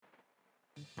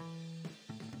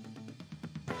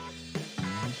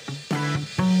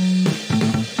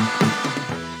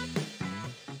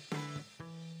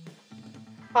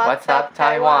What's up,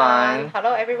 Taiwan?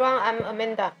 Hello, everyone. I'm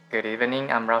Amanda. Good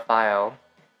evening, I'm Raphael.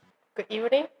 Good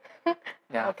evening.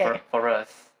 Yeah, Okay. for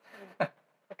us.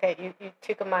 Okay, you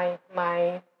took my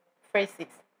phrases.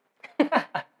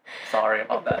 Sorry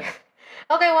about that.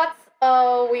 Okay, what's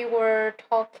we were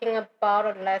talking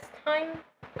about last time?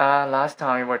 Last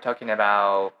time we were talking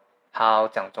about how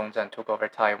Jiang Zhongzhen took over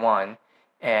Taiwan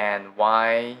and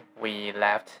why we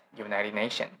left United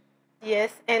Nations.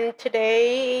 Yes, and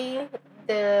today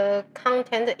the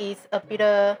content is a bit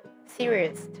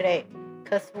serious today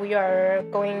because we are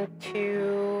going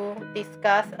to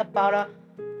discuss about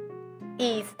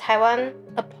is Taiwan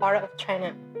a part of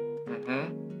China?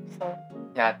 So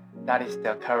yeah, that is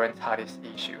the current hottest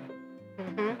issue.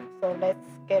 So let's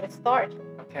get started.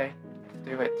 Okay, let's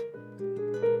do it.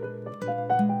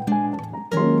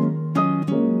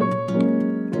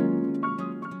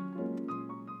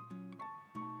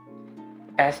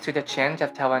 As to the change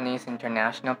of Taiwanese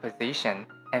international position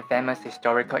and famous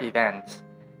historical events,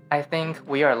 I think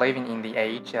we are living in the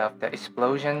age of the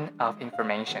explosion of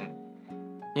information.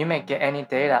 You may get any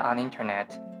data on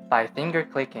internet by finger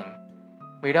clicking.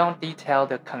 We don't detail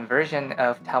the conversion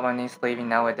of Taiwanese living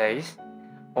nowadays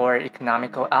or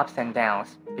economical ups and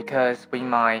downs because we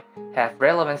might have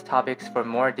relevant topics for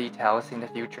more details in the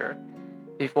future.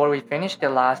 Before we finish the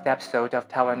last episode of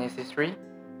Taiwanese history,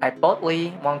 I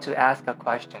boldly want to ask a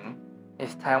question.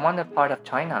 Is Taiwan a part of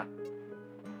China?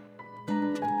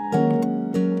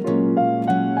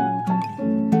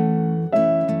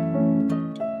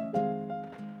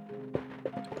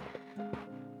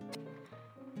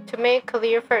 To make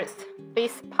clear first,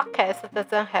 this podcast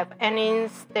doesn't have any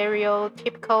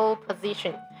stereotypical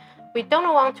position. We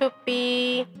don't want to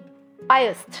be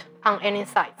biased on any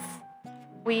sides.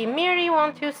 We merely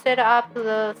want to set up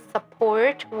the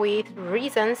support with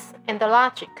reasons and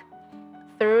logic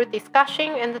through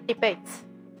discussion and debates,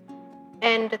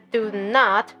 and do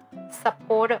not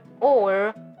support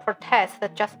or protest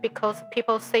just because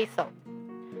people say so.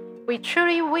 We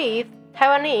truly with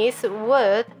Taiwanese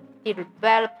would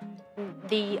develop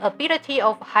the ability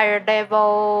of higher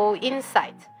level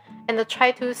insight and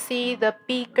try to see the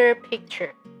bigger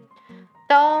picture.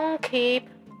 Don't keep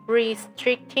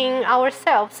restricting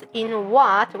ourselves in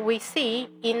what we see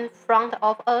in front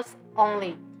of us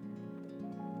only.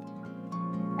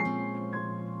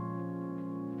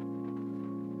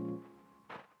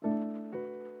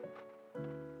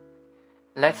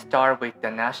 Let's start with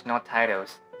the national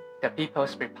titles. The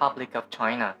People's Republic of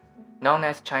China, known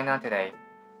as China today.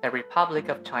 The Republic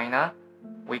of China,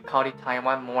 we call it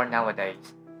Taiwan more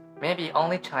nowadays. Maybe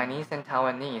only Chinese and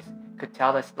Taiwanese could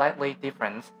tell the slightly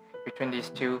difference between these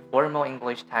two formal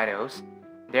English titles.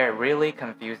 They're really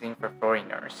confusing for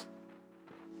foreigners.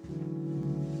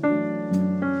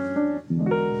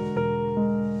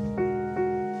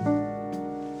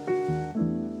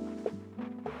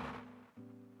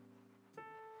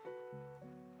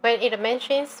 When it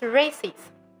mentions races,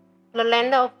 the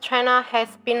land of China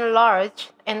has been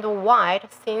large and wide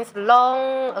since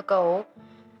long ago.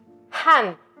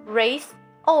 Han race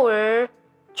or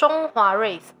Zhonghua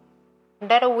race,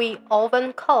 that we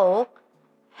often call,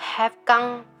 have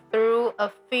gone through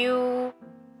a few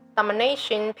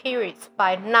domination periods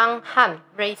by non-Han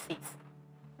races.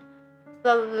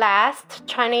 The last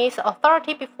Chinese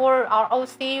authority before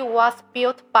ROC was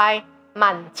built by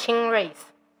Manqing race.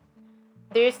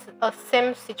 There's a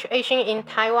same situation in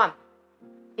Taiwan.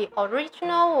 The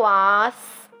original was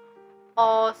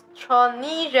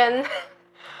Austronesian,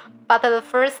 but the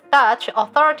first Dutch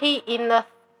authority in the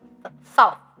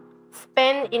south,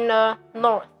 Spain in the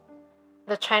north.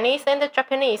 The Chinese and the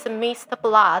Japanese mixed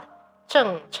blood,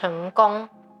 Zheng Chenggong,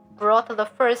 brought the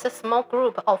first small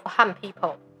group of Han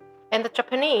people, and the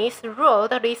Japanese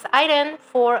ruled this island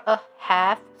for a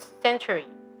half-century.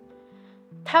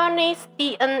 Taiwanese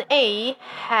DNA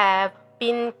have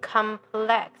been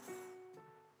complex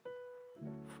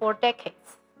for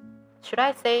decades. Should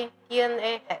I say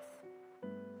DNA has?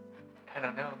 I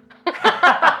don't know.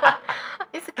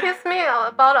 Excuse me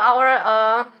about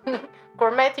our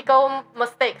grammatical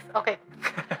mistakes. Okay.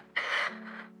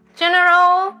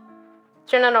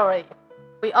 Generally,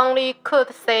 we only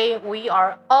could say we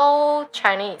are all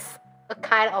Chinese, a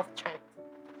kind of Chinese.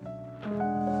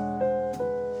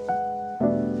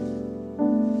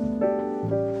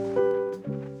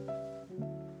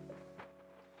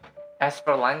 As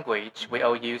for language, we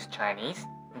all use Chinese,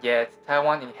 yet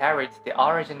Taiwan inherits the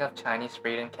origin of Chinese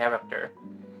written character.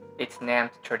 It's named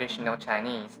Traditional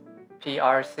Chinese.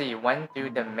 PRC went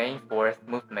through the May 4th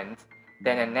movement,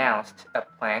 then announced a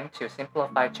plan to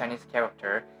simplify Chinese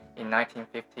character in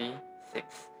 1956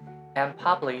 and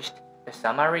published the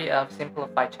Summary of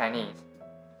Simplified Chinese.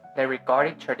 They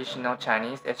regarded traditional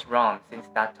Chinese as wrong since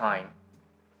that time.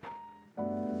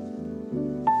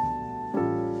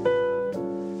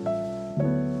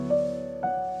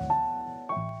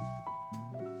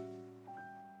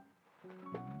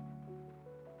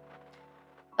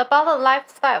 About the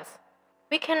lifestyles,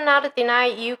 we cannot deny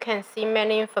you can see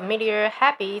many familiar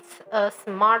habits as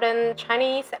modern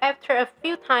Chinese after a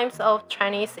few times of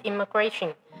Chinese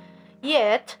immigration.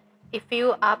 Yet, if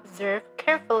you observe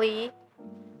carefully,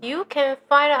 you can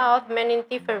find out many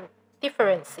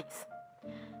differences.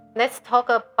 Let's talk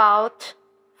about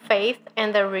faith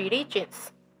and the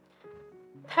religions.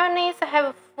 Taiwanese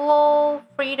have full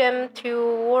freedom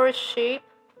to worship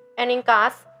any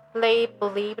gods they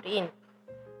believed in,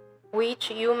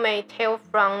 which you may tell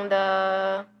from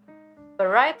the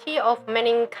variety of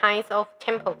many kinds of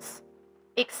temples,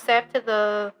 except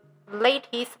the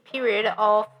latest period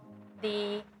of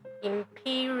the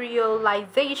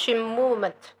imperialization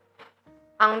movement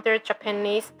under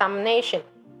Japanese domination.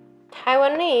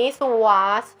 Taiwanese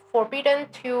was forbidden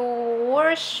to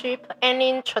worship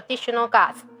any traditional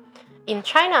gods. In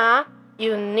China,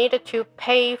 you needed to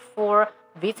pay for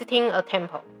visiting a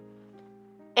temple.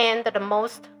 And the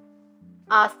most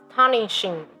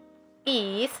astonishing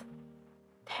is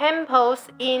temples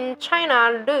in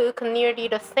China look nearly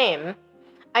the same.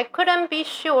 I couldn't be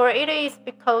sure it is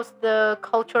because the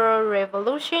Cultural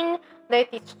Revolution they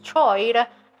destroyed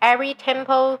every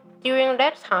temple during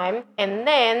that time, and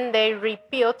then they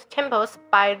rebuilt temples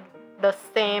by the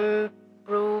same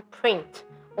blueprint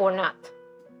or not.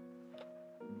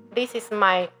 This is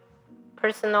my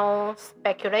personal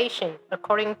speculation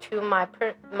according to my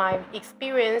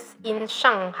experience in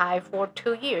Shanghai for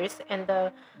 2 years and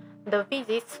the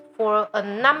visits for a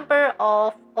number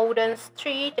of Oden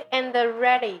Street and the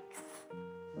relics.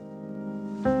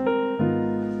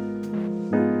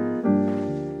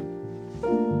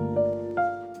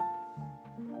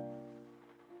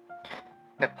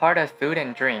 The part of food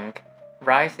and drink,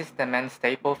 rice is the main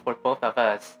staple for both of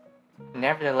us.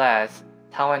 Nevertheless,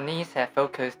 Taiwanese have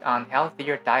focused on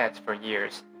healthier diets for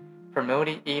years,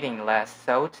 promoting eating less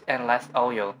salt and less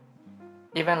oil,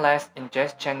 even less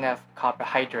ingestion of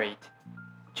carbohydrate.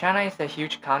 China is a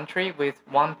huge country with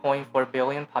 1.4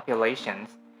 billion populations.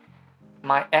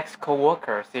 My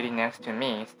ex-coworker sitting next to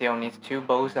me still needs 2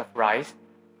 bowls of rice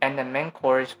and the main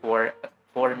course for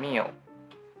a meal.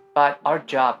 But our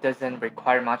job doesn't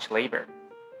require much labor.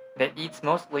 They eat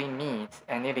mostly meat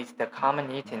and it is the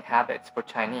common eating habits for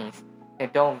Chinese. They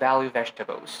don't value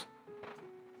vegetables.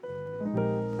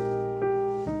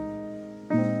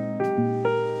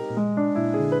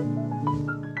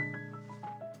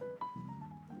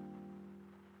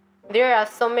 There are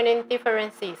so many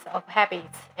differences of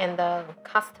habits and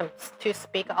customs to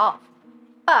speak of.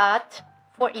 But,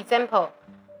 for example,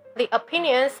 the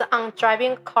opinions on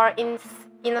driving a car in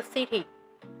a city.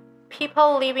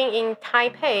 People living in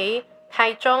Taipei,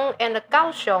 Taichung, and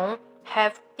Kaohsiung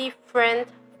have different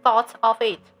thoughts of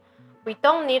it. We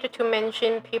don't need to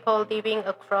mention people living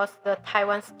across the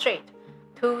Taiwan Strait.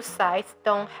 Two sides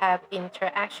don't have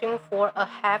interaction for a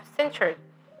half century.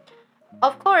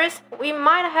 Of course, we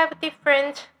might have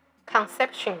different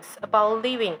conceptions about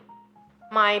living.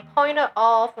 My point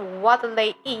of what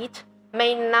they eat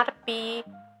may not be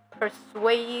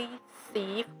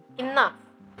persuasive enough.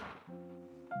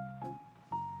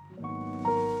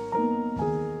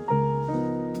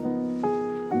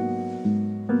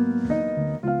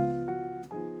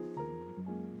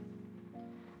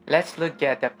 Let's look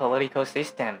at the political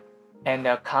system and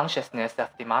the consciousness of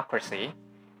democracy.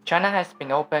 China has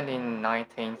been opened in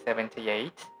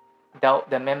 1978, though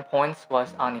the main point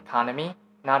was on economy,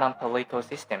 not on political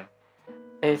system.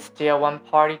 It's still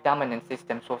one-party dominant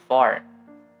system so far.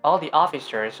 All the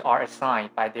officers are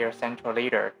assigned by their central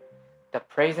leader. The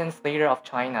present leader of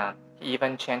China, he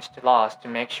even changed laws to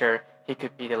make sure he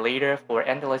could be the leader for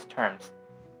endless terms.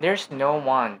 There's no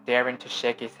one daring to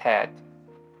shake his head.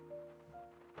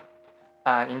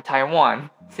 In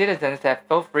Taiwan, citizens have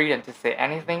full freedom to say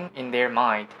anything in their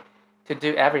mind, to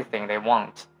do everything they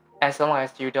want, as long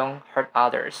as you don't hurt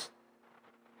others.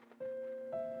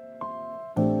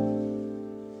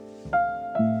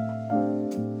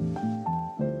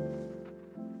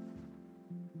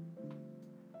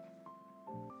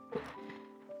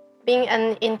 Being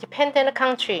an independent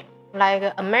country,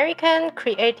 like American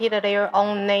created their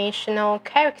own national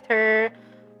character,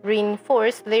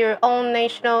 reinforced their own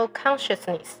national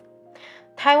consciousness.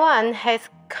 Taiwan has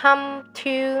come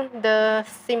to the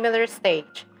similar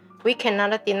stage, we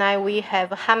cannot deny we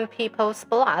have Han people's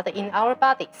blood in our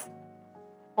bodies.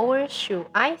 Or should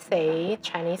I say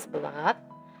Chinese blood?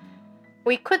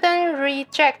 We couldn't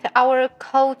reject our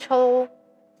culture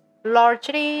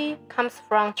largely comes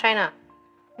from China,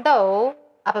 though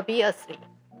obviously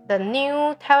the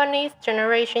new Taiwanese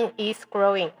generation is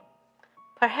growing.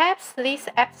 Perhaps this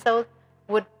episode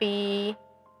would be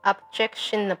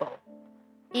objectionable,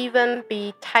 even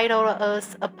be titled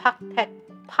as a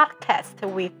podcast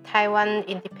with Taiwan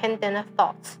independent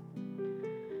thoughts.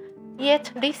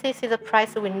 Yet this is the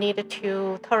price we need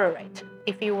to tolerate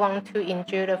if you want to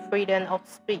enjoy the freedom of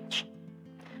speech.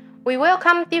 We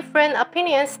welcome different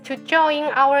opinions to join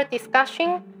our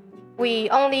discussion. We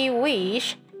only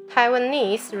wish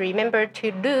Taiwanese remember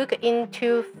to look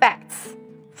into facts,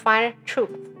 find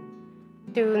truth.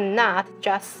 Do not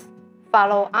just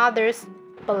follow others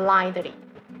blindly.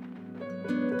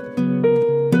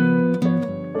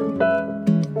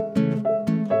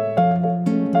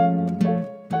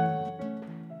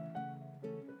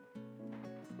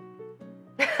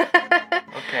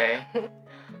 Okay.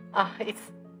 It's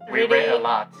We really, read a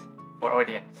lot for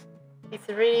audience. It's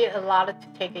really a lot to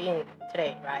take in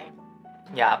today, right?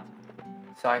 Yeah.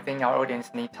 So I think our audience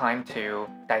need time to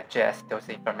digest those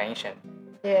information.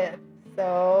 Yeah.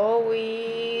 So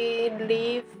we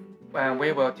leave. And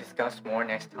we will discuss more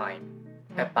next time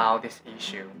about this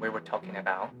issue we were talking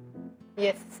about.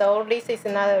 Yes. So this is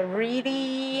not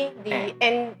really the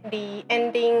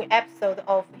ending episode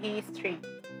of history.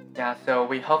 Yeah. So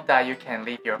we hope that you can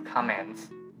leave your comments.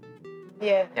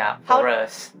 Yeah. Yeah. For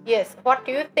us. Yes. What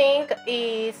do you think?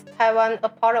 Is Taiwan a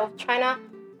part of China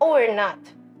or not?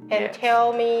 And Yes.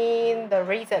 tell me the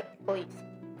reason, please.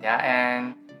 Yeah.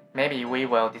 And maybe we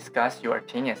will discuss your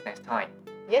opinions next time.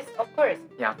 Yes, of course.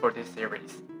 Yeah. For this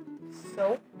series.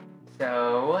 So.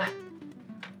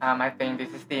 I think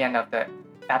this is the end of the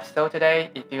episode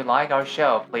today. If you like our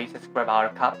show, please subscribe our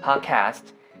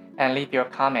podcast and leave your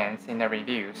comments in the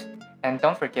reviews. And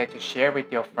don't forget to share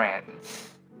with your friends.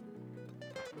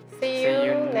 See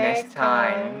you next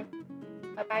time.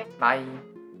 Bye-bye.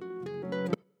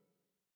 Bye.